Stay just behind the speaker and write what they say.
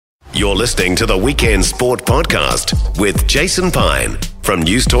You're listening to the Weekend Sport Podcast with Jason Pine from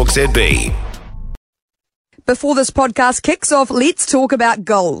News Talk ZB. Before this podcast kicks off, let's talk about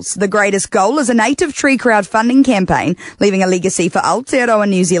goals. The Greatest Goal is a native tree crowdfunding campaign, leaving a legacy for Aotearoa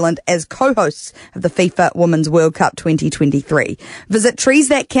New Zealand as co-hosts of the FIFA Women's World Cup 2023. Visit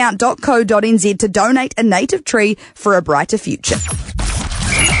treesthatcount.co.nz to donate a native tree for a brighter future.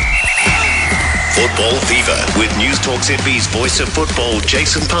 Football Fever with News Talk ZB's voice of football,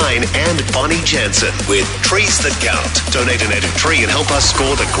 Jason Pine and Bonnie Jansen with Trees That Count. Donate a native tree and help us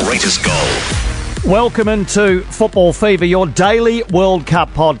score the greatest goal. Welcome into Football Fever, your daily World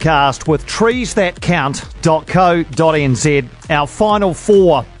Cup podcast with treesthatcount.co.nz. Our final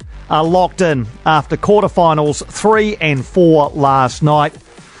four are locked in after quarterfinals 3 and 4 last night.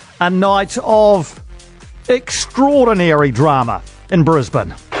 A night of extraordinary drama in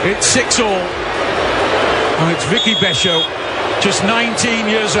Brisbane. It's 6-all. And it's Vicky Besho, just 19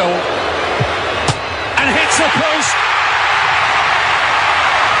 years old, and hits the post.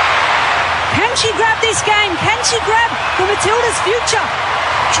 Can she grab this game? Can she grab the Matildas' future?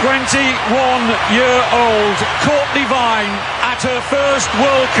 21-year-old Courtney Vine at her first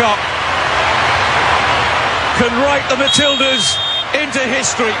World Cup can write the Matildas into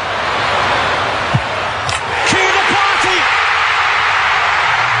history. Cue the party!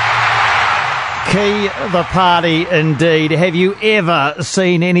 Key the party indeed. Have you ever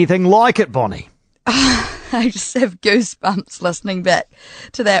seen anything like it, Bonnie? I just have goosebumps listening back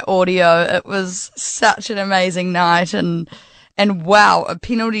to that audio. It was such an amazing night and wow, a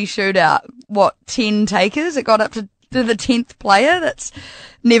penalty shootout. 10 takers? It got up to the 10th player? That's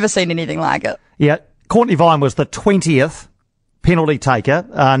never seen anything like it. Yeah, Courtney Vine was the 20th penalty taker.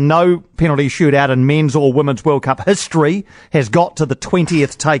 No penalty shootout in men's or women's World Cup history has got to the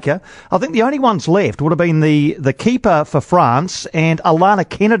 20th taker. I think the only ones left would have been the keeper for France, and Alana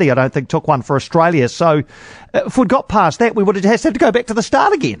Kennedy, I don't think, took one for Australia. So if we'd got past that, we would have had to go back to the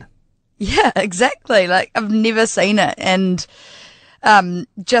start again. Yeah, exactly. Like, I've never seen it. And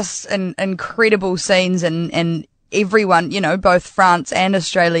just incredible scenes and everyone, both France and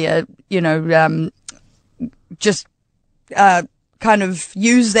Australia, just kind of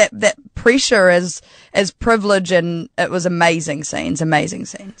use that pressure as privilege, and it was amazing scenes.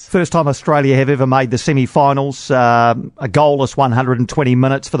 First time Australia have ever made the semi-finals, a goalless 120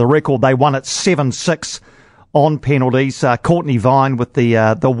 minutes. For the record, they won at 7-6 on penalties. Courtney Vine with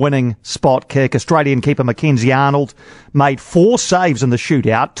the winning spot kick. Australian keeper Mackenzie Arnold made 4 saves in the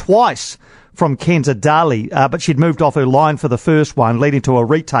shootout, twice from Kenza Daly, but she'd moved off her line for the first one, leading to a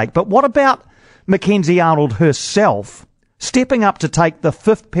retake. But what about Mackenzie Arnold herself stepping up to take the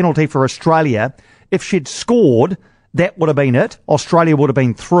 5th penalty for Australia? If she'd scored, that would have been it. Australia would have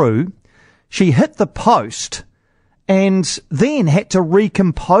been through. She hit the post and then had to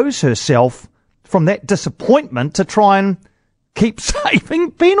recompose herself from that disappointment to try and keep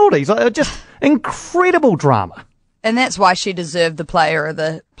saving penalties. Just incredible drama. And that's why she deserved the player of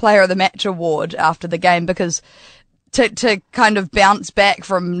the match award after the game, because to kind of bounce back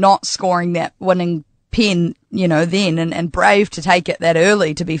from not scoring that winning pen, then, and brave to take it that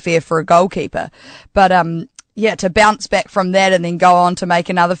early, to be fair, for a goalkeeper. But, to bounce back from that and then go on to make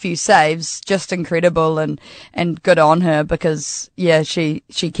another few saves, just incredible, and good on her, because, she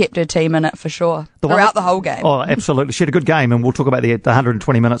kept her team in it for sure throughout the whole game. Oh, absolutely. She had a good game, and we'll talk about the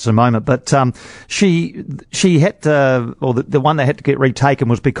 120 minutes in a moment. But she had to, or the one that had to get retaken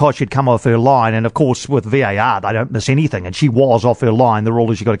was because she'd come off her line, and of course with VAR they don't miss anything, and she was off her line. The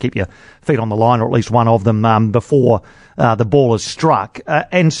rule is you've got to keep your feet on the line, or at least one of them, before the ball is struck.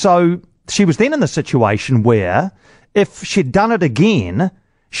 And so she was then in the situation where if she'd done it again,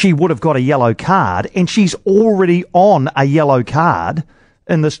 she would have got a yellow card, and she's already on a yellow card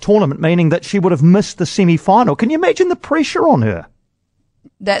in this tournament, meaning that she would have missed the semi-final. Can you imagine the pressure on her?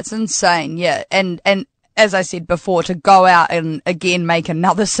 That's insane, yeah. And as I said before, to go out and again make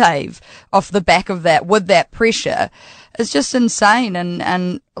another save off the back of that with that pressure is just insane.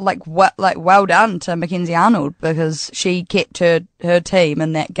 And well done to Mackenzie Arnold, because she kept her team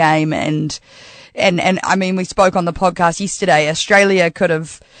in that game. And I mean, we spoke on the podcast yesterday. Australia could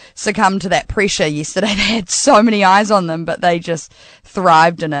have succumbed to that pressure yesterday. They had so many eyes on them, but they just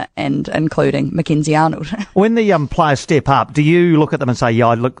thrived in it, and including Mackenzie Arnold. When the players step up, do you look at them and say, "Yeah,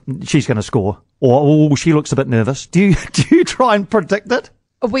 look, she's going to score," or she looks a bit nervous"? Do you try and predict it?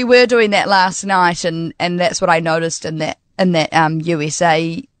 We were doing that last night, and that's what I noticed in that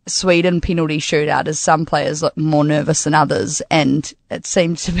USA Sweden penalty shootout is some players look more nervous than others, and it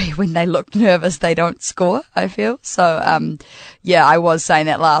seems to be when they look nervous they don't score, I feel. So I was saying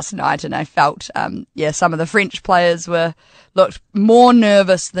that last night, and I felt some of the French players looked more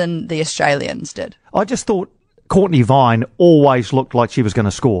nervous than the Australians did. I just thought Courtney Vine always looked like she was going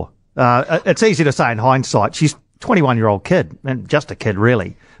to score. It's easy to say in hindsight. She's a 21-year-old kid, and just a kid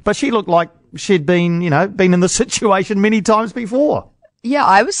really, but she looked like she'd been in the situation many times before. Yeah,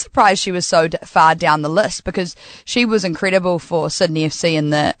 I was surprised she was so far down the list, because she was incredible for Sydney FC in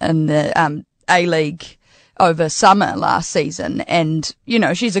the A-League over summer last season, and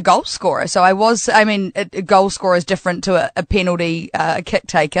she's a goal scorer. So a goal scorer is different to a penalty kick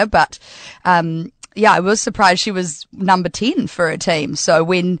taker, but I was surprised she was number 10 for a team. So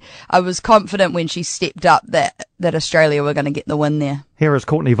when I was confident when she stepped up that Australia were going to get the win there. Here is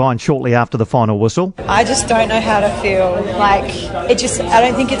Courtney Vine shortly after the final whistle. I just don't know how to feel. I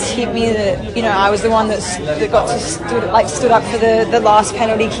don't think it's hit me that, I was the one that stood up for the last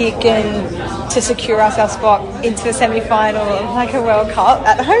penalty kick and to secure us our spot into the semi-final of a World Cup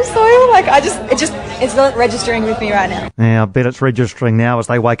at home soil. It's not registering with me right now. Yeah, I bet it's registering now as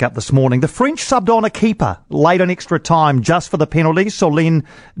they wake up this morning. The French subbed on a keeper late on extra time just for the penalty, Solène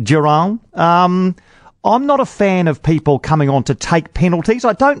Giron. I'm not a fan of people coming on to take penalties.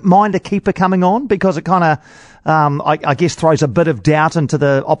 I don't mind a keeper coming on because it kind of, I guess, throws a bit of doubt into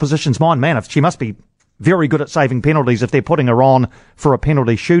the opposition's mind. Man, she must be very good at saving penalties if they're putting her on for a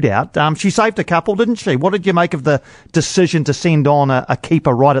penalty shootout. She saved a couple, didn't she? What did you make of the decision to send on a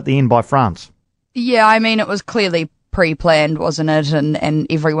keeper right at the end by France? Yeah, it was clearly pre-planned, wasn't it? And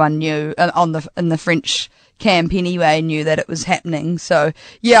everyone knew in the French camp anyway, knew that it was happening. So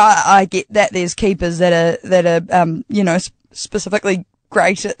yeah, I get that there's keepers that are specifically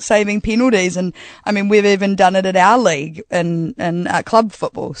great at saving penalties, and we've even done it at our league in club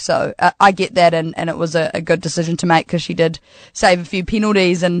football. So I get that, and it was a good decision to make, because she did save a few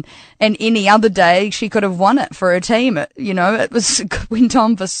penalties, and any other day she could have won it for her team. It went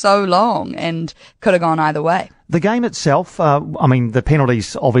on for so long and could have gone either way. The game itself, the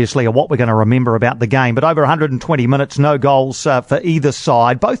penalties obviously are what we're going to remember about the game, but over 120 minutes, no goals for either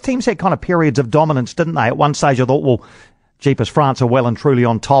side. Both teams had kind of periods of dominance, didn't they? At one stage I thought, well, jeepers, France are well and truly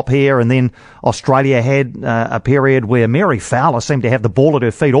on top here, and then Australia had a period where Mary Fowler seemed to have the ball at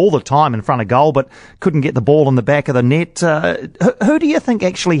her feet all the time in front of goal, but couldn't get the ball in the back of the net. Who do you think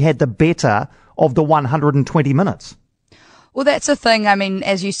actually had the better of the 120 minutes? Well, that's the thing.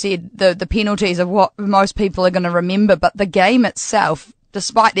 As you said, the penalties are what most people are going to remember, but the game itself,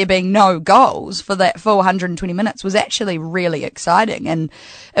 despite there being no goals for that full 120 minutes, was actually really exciting, and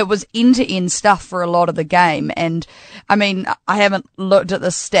it was end-to-end stuff for a lot of the game. And I haven't looked at the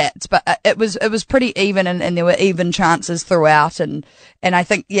stats, but it was pretty even, and there were even chances throughout, and I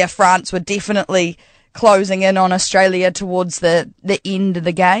think France were definitely closing in on Australia towards the end of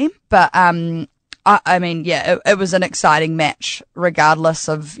the game, but it was an exciting match regardless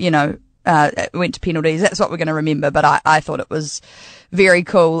of, it went to penalties. That's what we're going to remember. But I thought it was very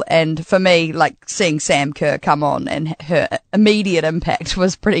cool. And for me, seeing Sam Kerr come on and her immediate impact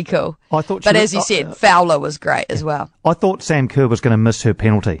was pretty cool. But as you said, Fowler was great as well. I thought Sam Kerr was going to miss her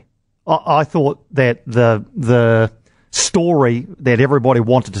penalty. I thought that the story that everybody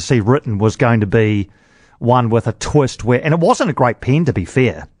wanted to see written was going to be one with a twist and it wasn't a great pen, to be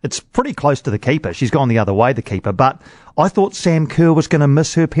fair. It's pretty close to the keeper. She's gone the other way, the keeper, but I thought Sam Kerr was going to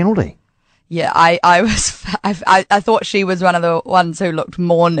miss her penalty. Yeah, I thought she was one of the ones who looked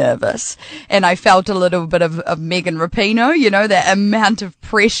more nervous, and I felt a little bit of Megan Rapinoe, that amount of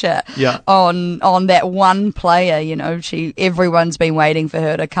pressure on that one player, everyone's been waiting for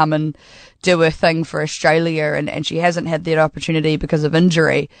her to come and do her thing for Australia, and she hasn't had that opportunity because of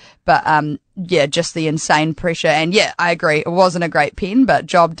injury. But just the insane pressure. And I agree, it wasn't a great pen, but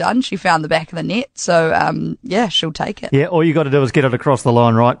job done. She found the back of the net, so she'll take it. Yeah, all you got to do is get it across the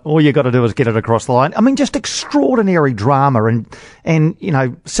line, right? All you got to do is get it across the line. Just extraordinary drama, and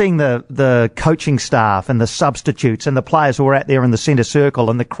seeing the coaching staff and the substitutes and the players who were out there in the centre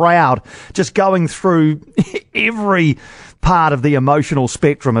circle and the crowd just going through every part of the emotional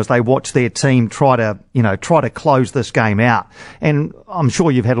spectrum as they watch their team try to close this game out. And I'm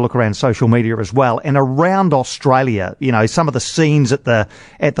sure you've had a look around social media as well, and around Australia, some of the scenes at the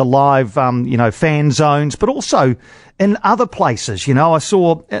live, fan zones, but also in other places. I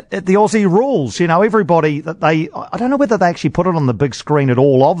saw at the Aussie Rules, everybody I don't know whether they actually put it on the big screen at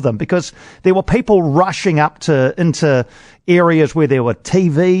all of them, because there were people rushing up into areas where there were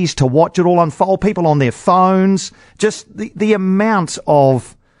TVs to watch it all unfold, people on their phones. Just the amount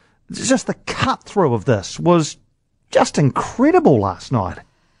of, just the cut through of this was just incredible last night.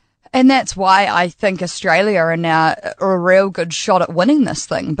 And that's why I think Australia are now a real good shot at winning this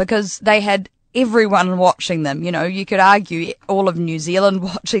thing, because they had everyone watching them. You know, you could argue all of New Zealand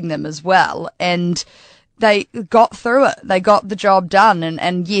watching them as well. And they got through it. They got the job done.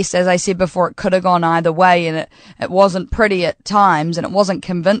 And yes, as I said before, it could have gone either way, and it wasn't pretty at times and it wasn't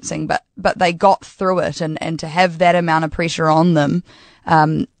convincing, but they got through it, and to have that amount of pressure on them,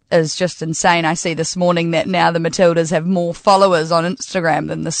 is just insane. I see this morning that now the Matildas have more followers on Instagram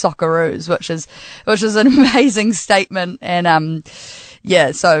than the Socceroos, which is an amazing statement. And,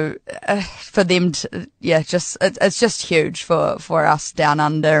 so for them to, it's just huge for us down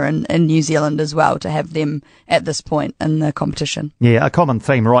under and in New Zealand as well to have them at this point in the competition. Yeah, a common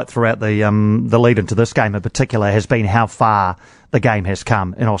theme right throughout the lead into this game in particular has been how far the game has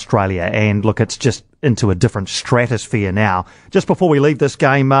come in Australia. And look, it's just into a different stratosphere now. Just before we leave this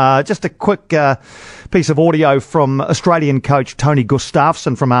game, just a quick piece of audio from Australian coach Tony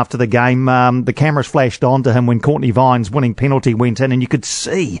Gustafsson from after the game. The cameras flashed on to him when Courtney Vine's winning penalty went in, and you could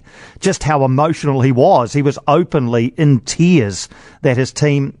see just how emotional he was. He was openly in tears that his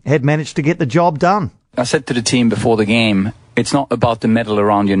team had managed to get the job done. I said to the team before the game, it's not about the medal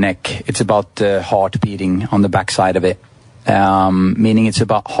around your neck. It's about the heart beating on the backside of it. Meaning it's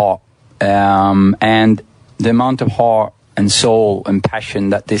about heart. And the amount of heart and soul and passion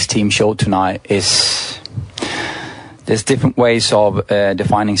that this team showed tonight is... There's different ways of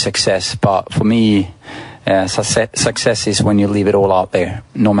defining success, but for me, success is when you leave it all out there,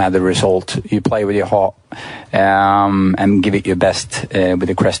 no matter the result. You play with your heart and give it your best with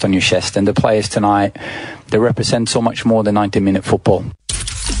the crest on your chest. And the players tonight, they represent so much more than 90-minute football.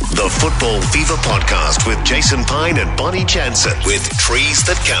 The Football Fever Podcast with Jason Pine and Bonnie Jansen with Trees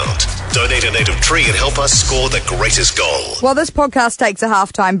That Count. Donate a native tree and help us score the greatest goal. While this podcast takes a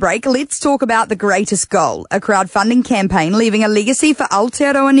halftime break, let's talk about the greatest goal, a crowdfunding campaign leaving a legacy for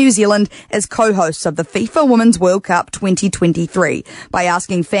Aotearoa New Zealand as co-hosts of the FIFA Women's World Cup 2023 by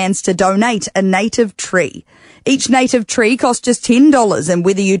asking fans to donate a native tree. Each native tree costs just $10, and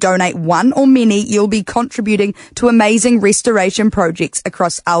whether you donate one or many, you'll be contributing to amazing restoration projects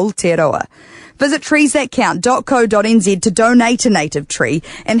across Aotearoa. Visit treesthatcount.co.nz to donate a native tree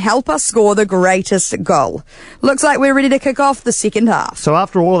and help us score the greatest goal. Looks like we're ready to kick off the second half. So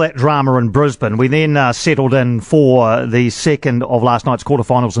after all that drama in Brisbane, we then settled in for the second of last night's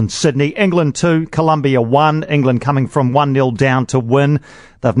quarterfinals in Sydney. England 2, Colombia 1. England coming from 1-0 down to win.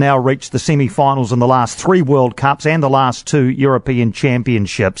 They've now reached the semi-finals in the last 3 World Cups and the last 2 European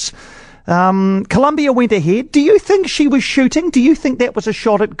Championships. Colombia went ahead. Do you think she was shooting? Do you think that was a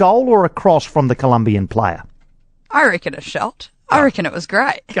shot at goal or a cross from the Colombian player? I reckon a shot. I reckon it was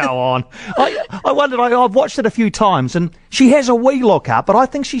great. Go on. I wondered, I've watched it a few times, and she has a wee look up, but I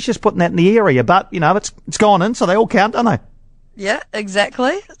think she's just putting that in the area. But, it's gone in, so they all count, don't they? Yeah,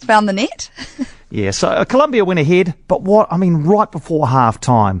 exactly. It's found the net. Yeah, so Colombia went ahead, but right before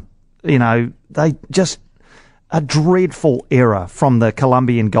half-time, they just... a dreadful error from the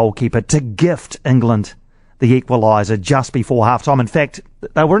Colombian goalkeeper to gift England the equaliser just before half-time. In fact,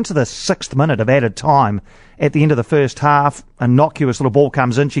 they were into the 6th minute of added time. At the end of the first half, a innocuous little ball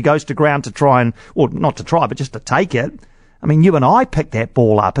comes in. She goes to ground to try and, well, not to try, but just to take it. I mean, you and I picked that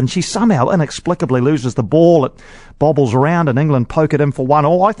ball up, and she somehow inexplicably loses the ball. It bobbles around, and England poke it in for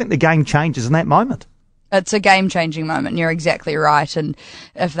 1-1. I think the game changes in that moment. It's a game-changing moment. You're exactly right. And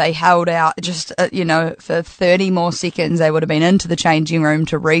if they held out just, for 30 more seconds, they would have been into the changing room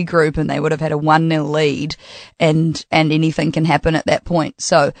to regroup, and they would have had a 1-0 lead, and anything can happen at that point.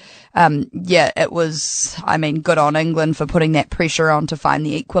 So, it was, good on England for putting that pressure on to find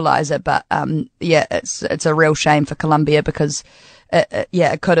the equaliser. But, it's a real shame for Colombia because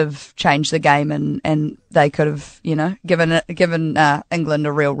it could have changed the game, and they could have, given England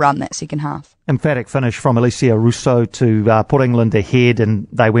a real run that second half. Emphatic finish from Alicia Russo to put England ahead, and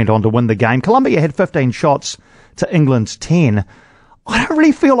they went on to win the game. Colombia had 15 shots to England's 10. I don't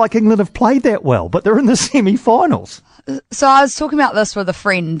really feel like England have played that well, but they're in the semi-finals. So I was talking about this with a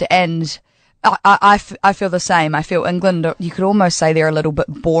friend, and I feel the same. I feel England, you could almost say they're a little bit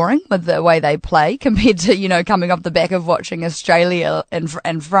boring with the way they play compared to, coming off the back of watching Australia and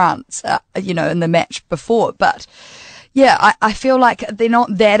France, in the match before. But yeah, I feel like they're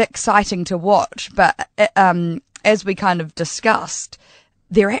not that exciting to watch. But as we kind of discussed,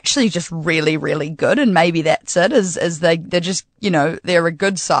 they're actually just really, really good. And maybe that's it, is they're just, they're a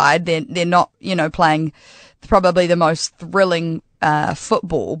good side. They're not, playing probably the most thrilling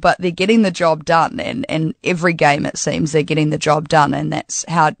football, but they're getting the job done, and every game it seems they're getting the job done, and that's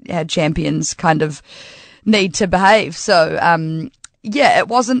how champions kind of need to behave. So, it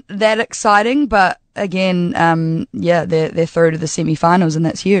wasn't that exciting, but again, they're through to the semi-finals, and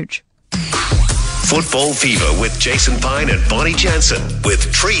that's huge. Football Fever with Jason Pine and Bonnie Jansen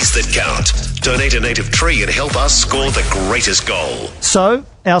with Trees That Count. Donate a native tree and help us score the greatest goal. So,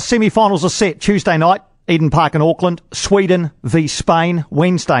 our semi-finals are set Tuesday night, Eden Park in Auckland. Sweden v Spain,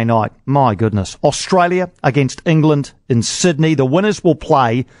 Wednesday night. My goodness. Australia against England in Sydney. The winners will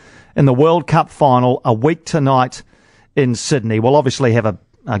play in the World Cup final a week tonight in Sydney. We'll obviously have a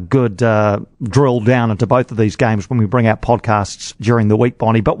good drill down into both of these games when we bring out podcasts during the week,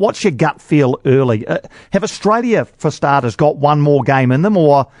 Bonnie. But what's your gut feel early? Have Australia, for starters, got one more game in them,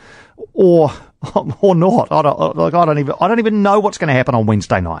 or not? I don't even know what's going to happen on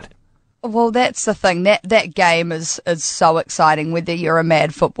Wednesday night. Well, that's the thing. That game is so exciting, whether you're a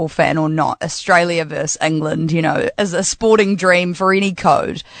mad football fan or not. Australia versus England, is a sporting dream for any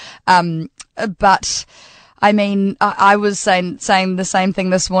code. But I mean, I was saying the same thing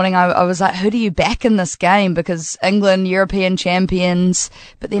this morning. I was like, who do you back in this game? Because England, European champions,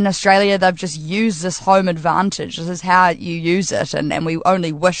 but then Australia, they've just used this home advantage. This is how you use it, and we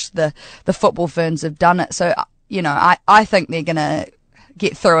only wish the football ferns have done it. So, I think they're going to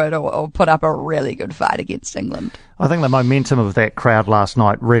get through it or put up a really good fight against England. I think the momentum of that crowd last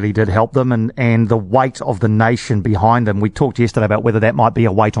night really did help them, and the weight of the nation behind them. We talked yesterday about whether that might be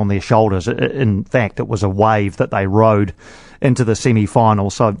a weight on their shoulders. In fact, it was a wave that they rode into the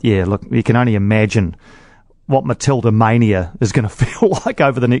semi-final. So, yeah, look, you can only imagine what Matilda mania is going to feel like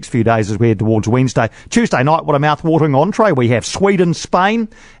over the next few days as we head towards Wednesday. Tuesday night, what a mouth-watering entree. We have Sweden-Spain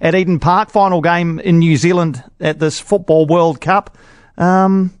at Eden Park, final game in New Zealand at this Football World Cup.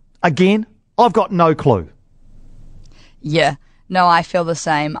 Again, I've got no clue. Yeah, no, I feel the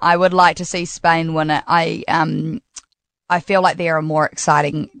same. I would like to see Spain win it. I feel like they're a more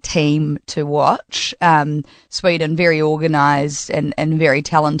exciting team to watch. Sweden, very organised and very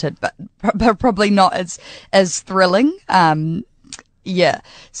talented, but probably not as thrilling.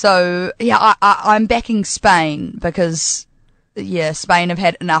 So I'm backing Spain because, Spain have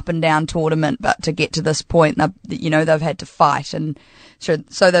had an up and down tournament, but to get to this point, they've had to fight, and so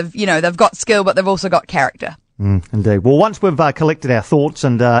they've got skill, but they've also got character. Indeed. Well, once we've collected our thoughts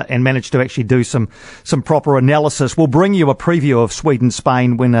and managed to actually do some proper analysis, we'll bring you a preview of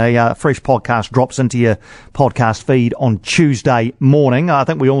Sweden-Spain when a fresh podcast drops into your podcast feed on Tuesday morning. I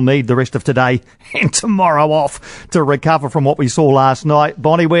think we all need the rest of today and tomorrow off to recover from what we saw last night.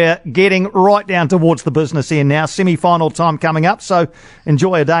 Bonnie, we're getting right down towards the business end now. Semi-final time coming up, so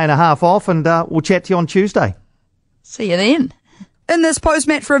enjoy a day and a half off, and we'll chat to you on Tuesday. See you then. In this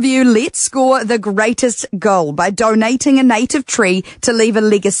post-match review, let's score the greatest goal by donating a native tree to leave a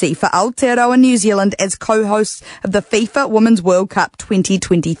legacy for Aotearoa New Zealand as co-hosts of the FIFA Women's World Cup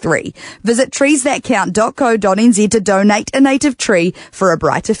 2023. Visit treesthatcount.co.nz to donate a native tree for a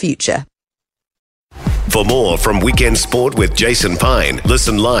brighter future. For more from Weekend Sport with Jason Pine,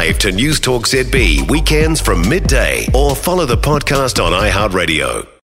 listen live to News Talk ZB weekends from midday or follow the podcast on iHeartRadio.